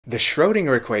The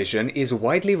Schrodinger equation is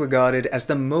widely regarded as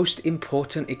the most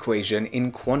important equation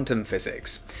in quantum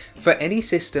physics. For any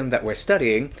system that we're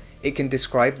studying, it can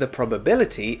describe the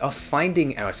probability of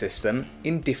finding our system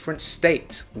in different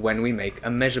states when we make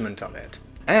a measurement on it.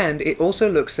 And it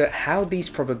also looks at how these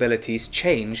probabilities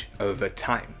change over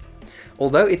time.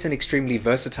 Although it's an extremely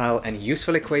versatile and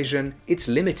useful equation, it's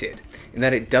limited in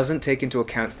that it doesn't take into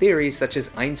account theories such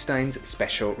as Einstein's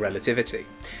special relativity.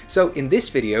 So in this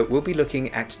video, we'll be looking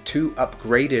at two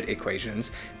upgraded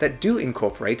equations that do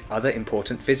incorporate other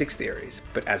important physics theories,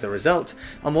 but as a result,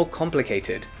 are more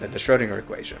complicated than the Schrodinger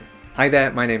equation. Hi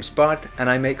there, my name's Parth, and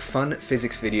I make fun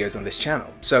physics videos on this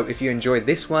channel. So if you enjoyed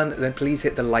this one, then please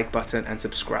hit the like button and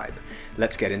subscribe.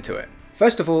 Let's get into it.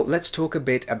 First of all, let's talk a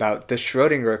bit about the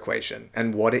Schrodinger equation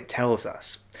and what it tells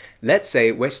us. Let's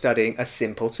say we're studying a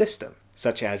simple system,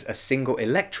 such as a single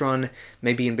electron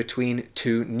maybe in between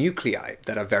two nuclei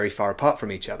that are very far apart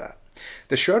from each other.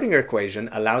 The Schrodinger equation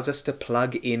allows us to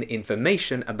plug in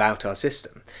information about our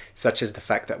system, such as the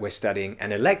fact that we're studying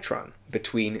an electron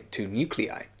between two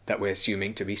nuclei that we're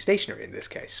assuming to be stationary in this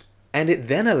case. And it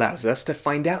then allows us to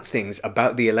find out things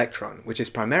about the electron, which is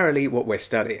primarily what we're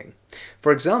studying.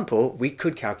 For example, we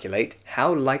could calculate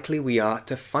how likely we are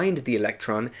to find the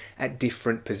electron at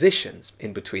different positions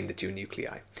in between the two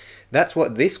nuclei. That's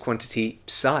what this quantity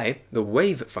psi, the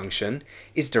wave function,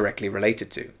 is directly related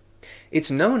to.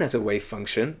 It's known as a wave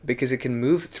function because it can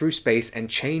move through space and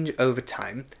change over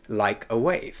time like a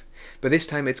wave. But this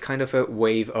time it's kind of a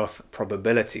wave of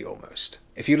probability almost.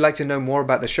 If you'd like to know more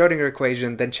about the Schrodinger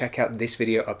equation, then check out this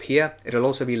video up here. It'll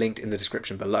also be linked in the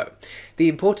description below. The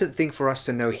important thing for us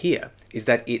to know here is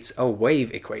that it's a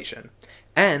wave equation,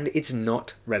 and it's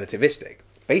not relativistic.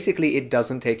 Basically, it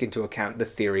doesn't take into account the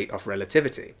theory of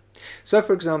relativity. So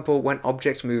for example, when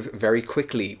objects move very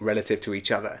quickly relative to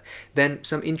each other, then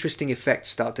some interesting effects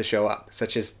start to show up,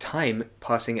 such as time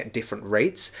passing at different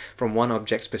rates from one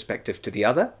object's perspective to the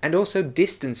other, and also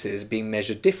distances being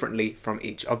measured differently from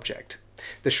each object.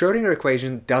 The Schrodinger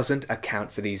equation doesn't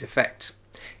account for these effects.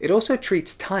 It also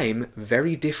treats time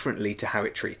very differently to how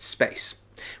it treats space.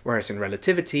 Whereas in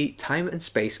relativity, time and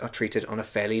space are treated on a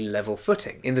fairly level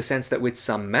footing, in the sense that with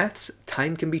some maths,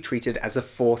 time can be treated as a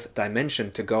fourth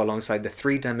dimension to go alongside the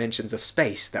 3 dimensions of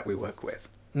space that we work with.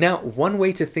 Now, one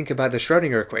way to think about the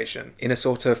Schrodinger equation, in a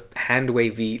sort of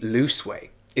hand-wavy, loose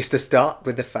way, is to start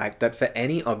with the fact that for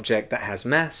any object that has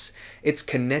mass, its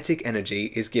kinetic energy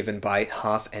is given by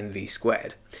half mv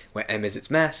squared, where m is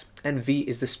its mass and v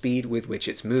is the speed with which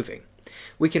it's moving.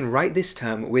 We can write this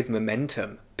term with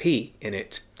momentum, p, in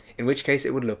it, in which case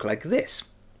it would look like this.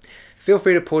 Feel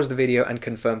free to pause the video and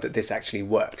confirm that this actually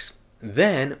works.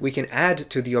 Then we can add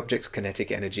to the object's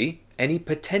kinetic energy any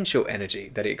potential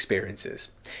energy that it experiences.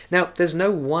 Now, there's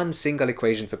no one single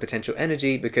equation for potential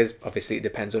energy because obviously it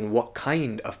depends on what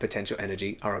kind of potential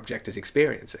energy our object is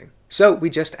experiencing. So we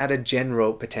just add a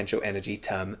general potential energy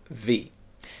term v.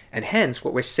 And hence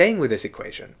what we're saying with this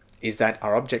equation is that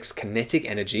our object's kinetic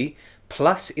energy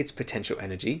plus its potential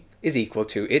energy is equal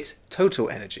to its total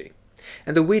energy.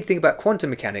 And the weird thing about quantum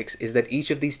mechanics is that each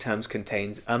of these terms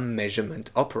contains a measurement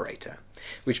operator,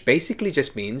 which basically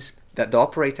just means that the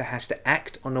operator has to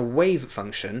act on a wave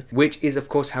function, which is of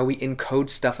course how we encode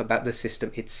stuff about the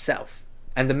system itself.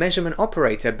 And the measurement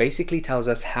operator basically tells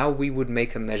us how we would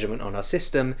make a measurement on our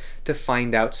system to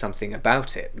find out something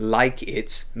about it, like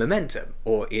its momentum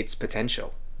or its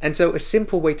potential. And so a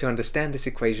simple way to understand this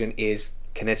equation is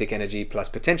kinetic energy plus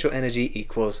potential energy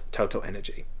equals total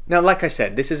energy. Now, like I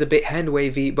said, this is a bit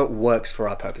hand-wavy, but works for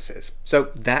our purposes.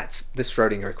 So that's the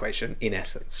Schrodinger equation in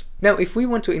essence. Now, if we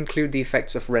want to include the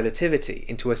effects of relativity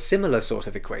into a similar sort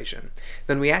of equation,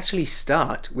 then we actually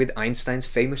start with Einstein's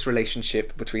famous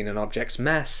relationship between an object's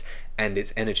mass and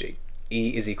its energy.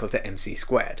 E is equal to mc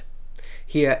squared.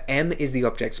 Here, m is the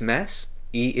object's mass,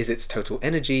 E is its total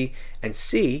energy, and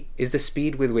c is the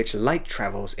speed with which light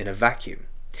travels in a vacuum.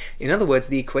 In other words,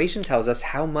 the equation tells us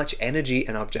how much energy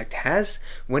an object has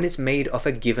when it's made of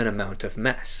a given amount of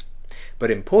mass.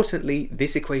 But importantly,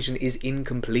 this equation is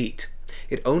incomplete.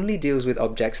 It only deals with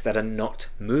objects that are not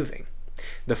moving.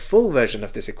 The full version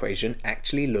of this equation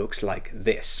actually looks like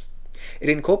this. It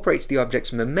incorporates the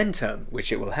object's momentum,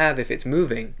 which it will have if it's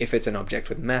moving, if it's an object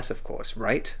with mass, of course,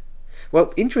 right?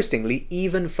 Well, interestingly,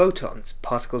 even photons,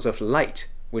 particles of light,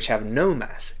 which have no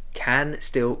mass, can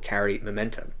still carry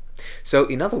momentum. So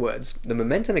in other words, the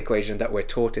momentum equation that we're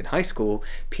taught in high school,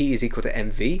 P is equal to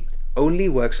mv, only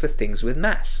works for things with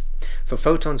mass. For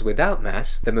photons without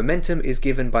mass, the momentum is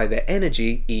given by their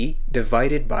energy, E,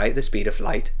 divided by the speed of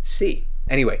light, c.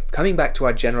 Anyway, coming back to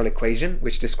our general equation,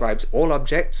 which describes all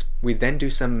objects, we then do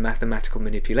some mathematical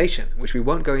manipulation, which we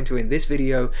won't go into in this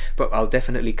video, but I'll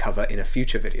definitely cover in a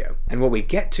future video. And what we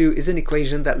get to is an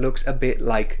equation that looks a bit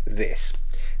like this.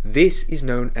 This is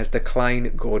known as the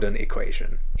Klein-Gordon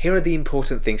equation. Here are the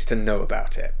important things to know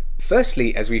about it.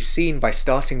 Firstly, as we've seen by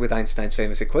starting with Einstein's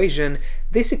famous equation,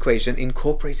 this equation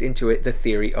incorporates into it the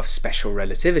theory of special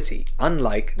relativity,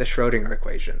 unlike the Schrodinger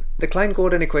equation. The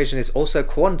Klein-Gordon equation is also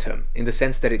quantum, in the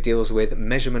sense that it deals with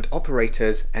measurement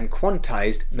operators and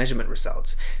quantized measurement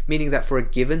results, meaning that for a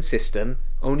given system,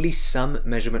 only some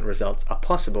measurement results are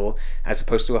possible, as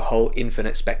opposed to a whole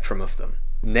infinite spectrum of them.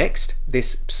 Next,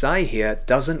 this psi here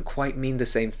doesn't quite mean the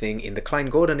same thing in the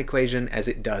Klein-Gordon equation as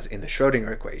it does in the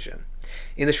Schrodinger equation.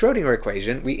 In the Schrodinger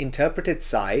equation, we interpreted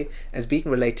psi as being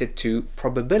related to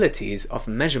probabilities of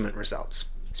measurement results.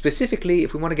 Specifically,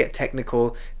 if we want to get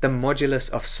technical, the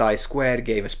modulus of psi squared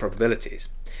gave us probabilities.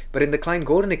 But in the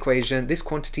Klein-Gordon equation, this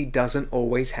quantity doesn't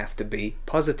always have to be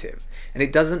positive, and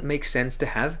it doesn't make sense to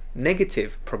have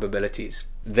negative probabilities.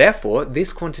 Therefore,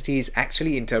 this quantity is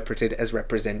actually interpreted as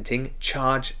representing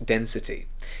charge density.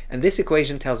 And this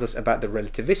equation tells us about the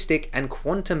relativistic and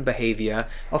quantum behavior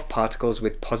of particles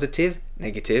with positive,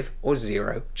 negative, or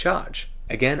zero charge.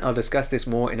 Again, I'll discuss this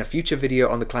more in a future video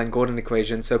on the Klein-Gordon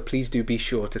equation, so please do be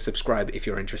sure to subscribe if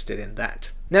you're interested in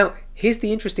that. Now, here's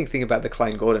the interesting thing about the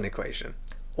Klein-Gordon equation.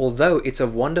 Although it's a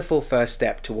wonderful first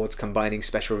step towards combining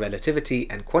special relativity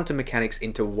and quantum mechanics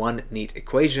into one neat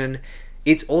equation,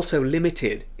 it's also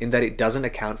limited in that it doesn't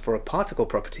account for a particle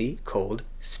property called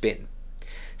spin.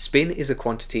 Spin is a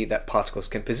quantity that particles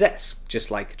can possess,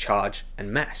 just like charge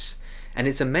and mass. And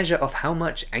it's a measure of how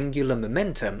much angular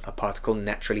momentum a particle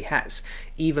naturally has,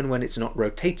 even when it's not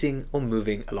rotating or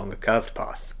moving along a curved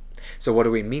path. So what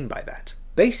do we mean by that?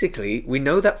 Basically, we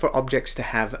know that for objects to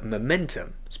have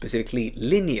momentum, specifically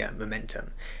linear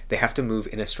momentum, they have to move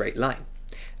in a straight line.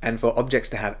 And for objects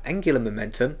to have angular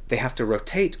momentum, they have to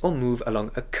rotate or move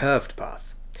along a curved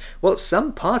path. Well,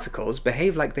 some particles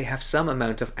behave like they have some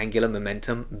amount of angular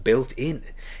momentum built in.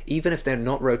 Even if they're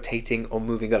not rotating or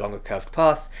moving along a curved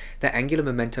path, their angular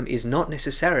momentum is not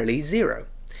necessarily zero.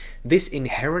 This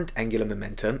inherent angular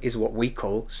momentum is what we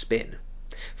call spin.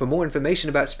 For more information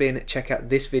about spin, check out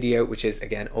this video, which is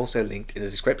again also linked in the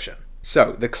description.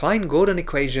 So, the Klein-Gordon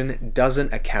equation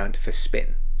doesn't account for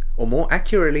spin. Or more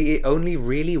accurately, it only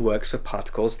really works for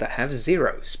particles that have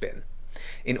zero spin.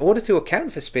 In order to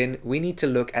account for spin, we need to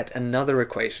look at another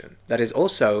equation that is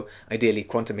also ideally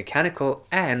quantum mechanical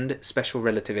and special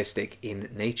relativistic in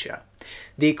nature.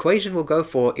 The equation we'll go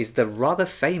for is the rather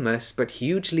famous but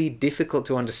hugely difficult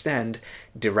to understand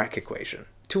Dirac equation.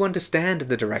 To understand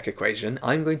the Dirac equation,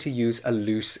 I'm going to use a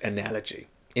loose analogy.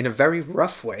 In a very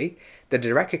rough way, the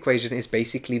Dirac equation is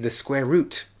basically the square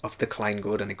root of the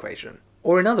Klein-Gordon equation.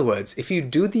 Or in other words, if you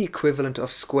do the equivalent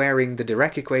of squaring the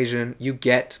Dirac equation, you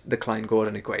get the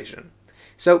Klein-Gordon equation.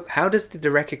 So how does the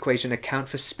Dirac equation account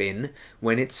for spin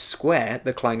when it's square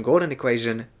the Klein-Gordon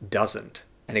equation doesn't?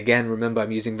 And again, remember,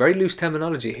 I'm using very loose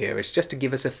terminology here. It's just to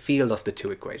give us a feel of the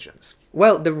two equations.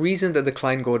 Well, the reason that the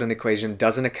Klein-Gordon equation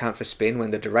doesn't account for spin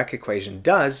when the Dirac equation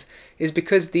does is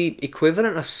because the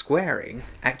equivalent of squaring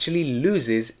actually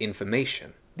loses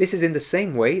information. This is in the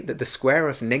same way that the square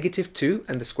of -2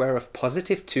 and the square of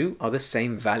 +2 are the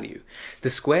same value. The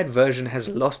squared version has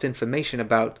lost information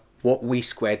about what we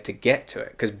squared to get to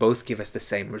it, because both give us the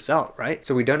same result, right?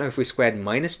 So we don't know if we squared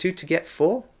 -2 to get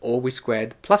 4, or we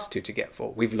squared +2 to get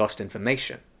 4. We've lost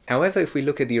information. However, if we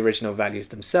look at the original values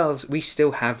themselves, we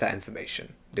still have that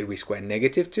information. Did we square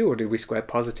 -2 or did we square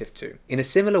 +2? In a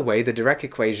similar way, the Dirac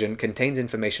equation contains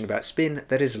information about spin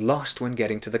that is lost when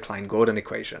getting to the Klein-Gordon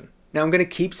equation. Now, I'm going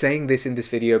to keep saying this in this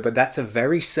video, but that's a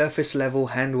very surface level,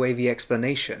 hand-wavy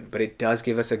explanation, but it does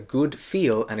give us a good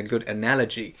feel and a good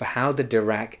analogy for how the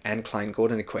Dirac and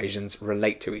Klein-Gordon equations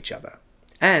relate to each other.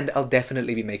 And I'll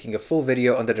definitely be making a full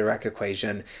video on the Dirac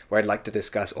equation where I'd like to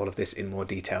discuss all of this in more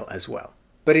detail as well.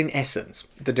 But in essence,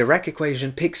 the Dirac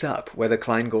equation picks up where the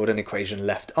Klein-Gordon equation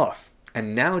left off,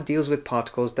 and now deals with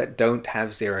particles that don't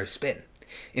have zero spin.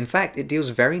 In fact, it deals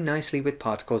very nicely with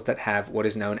particles that have what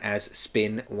is known as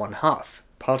spin 1/2.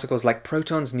 Particles like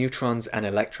protons, neutrons, and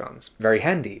electrons. Very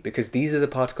handy, because these are the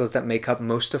particles that make up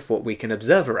most of what we can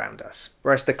observe around us.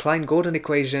 Whereas the Klein-Gordon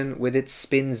equation, with its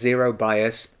spin 0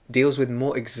 bias, deals with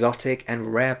more exotic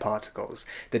and rare particles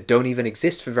that don't even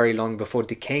exist for very long before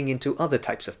decaying into other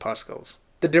types of particles.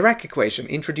 The Dirac equation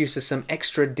introduces some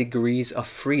extra degrees of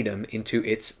freedom into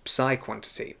its psi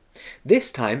quantity.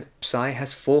 This time, psi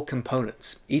has 4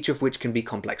 components, each of which can be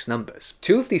complex numbers.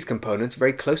 2 of these components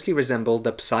very closely resemble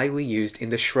the psi we used in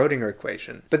the Schrodinger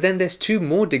equation. But then there's 2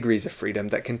 more degrees of freedom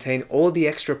that contain all the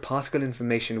extra particle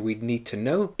information we'd need to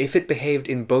know if it behaved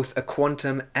in both a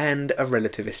quantum and a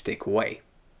relativistic way.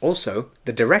 Also,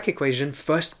 the Dirac equation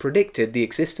first predicted the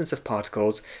existence of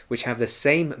particles which have the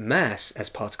same mass as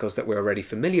particles that we're already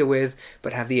familiar with,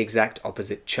 but have the exact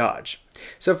opposite charge.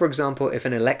 So for example, if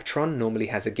an electron normally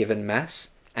has a given mass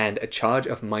and a charge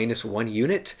of -1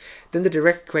 unit, then the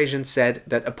Dirac equation said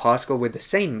that a particle with the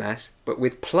same mass, but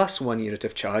with +1 unit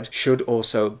of charge, should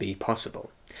also be possible.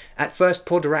 At first,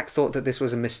 poor Dirac thought that this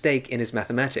was a mistake in his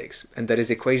mathematics, and that his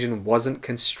equation wasn't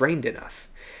constrained enough.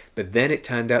 But then it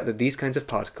turned out that these kinds of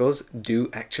particles do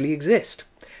actually exist.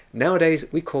 Nowadays,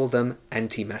 we call them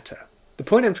antimatter. The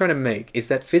point I'm trying to make is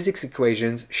that physics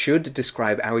equations should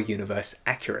describe our universe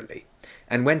accurately.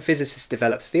 And when physicists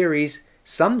develop theories,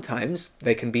 sometimes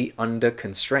they can be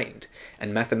under-constrained,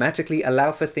 and mathematically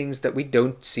allow for things that we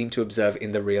don't seem to observe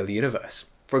in the real universe.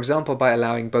 For example, by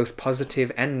allowing both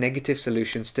positive and negative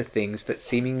solutions to things that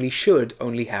seemingly should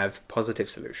only have positive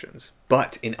solutions.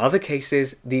 But in other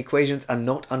cases, the equations are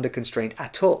not under constraint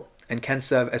at all, and can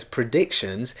serve as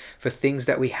predictions for things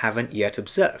that we haven't yet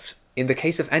observed. In the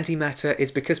case of antimatter,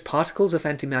 it's because particles of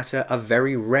antimatter are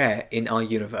very rare in our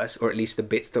universe, or at least the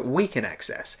bits that we can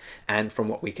access, and from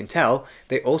what we can tell,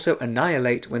 they also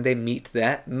annihilate when they meet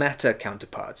their matter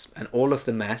counterparts, and all of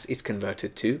the mass is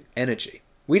converted to energy.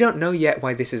 We don't know yet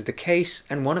why this is the case,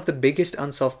 and one of the biggest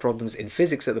unsolved problems in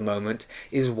physics at the moment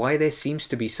is why there seems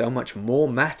to be so much more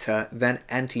matter than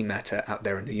antimatter out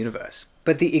there in the universe.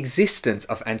 But the existence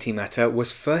of antimatter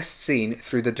was first seen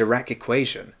through the Dirac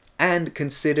equation, and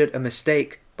considered a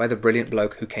mistake by the brilliant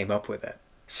bloke who came up with it.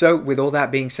 So with all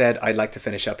that being said, I'd like to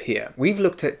finish up here. We've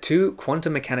looked at 2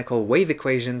 quantum mechanical wave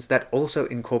equations that also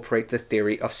incorporate the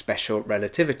theory of special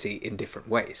relativity in different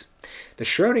ways. The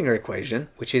Schrodinger equation,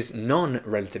 which is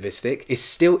non-relativistic, is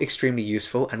still extremely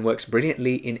useful and works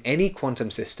brilliantly in any quantum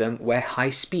system where high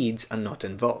speeds are not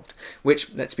involved,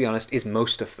 which, let's be honest, is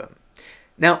most of them.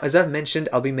 Now, as I've mentioned,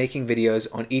 I'll be making videos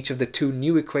on each of the 2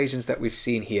 new equations that we've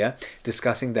seen here,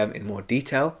 discussing them in more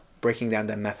detail, breaking down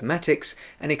their mathematics,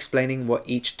 and explaining what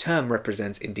each term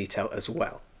represents in detail as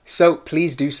well. So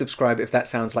please do subscribe if that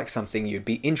sounds like something you'd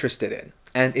be interested in.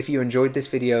 And if you enjoyed this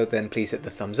video, then please hit the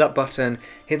thumbs up button,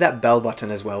 hit that bell button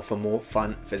as well for more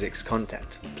fun physics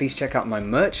content. Please check out my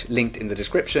merch, linked in the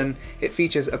description. It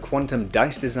features a quantum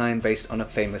dice design based on a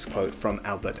famous quote from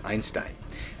Albert Einstein.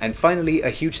 And finally, a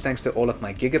huge thanks to all of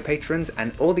my Giga patrons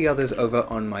and all the others over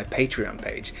on my Patreon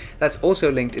page. That's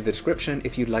also linked in the description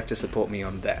if you'd like to support me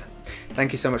on there.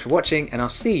 Thank you so much for watching, and I'll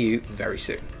see you very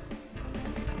soon.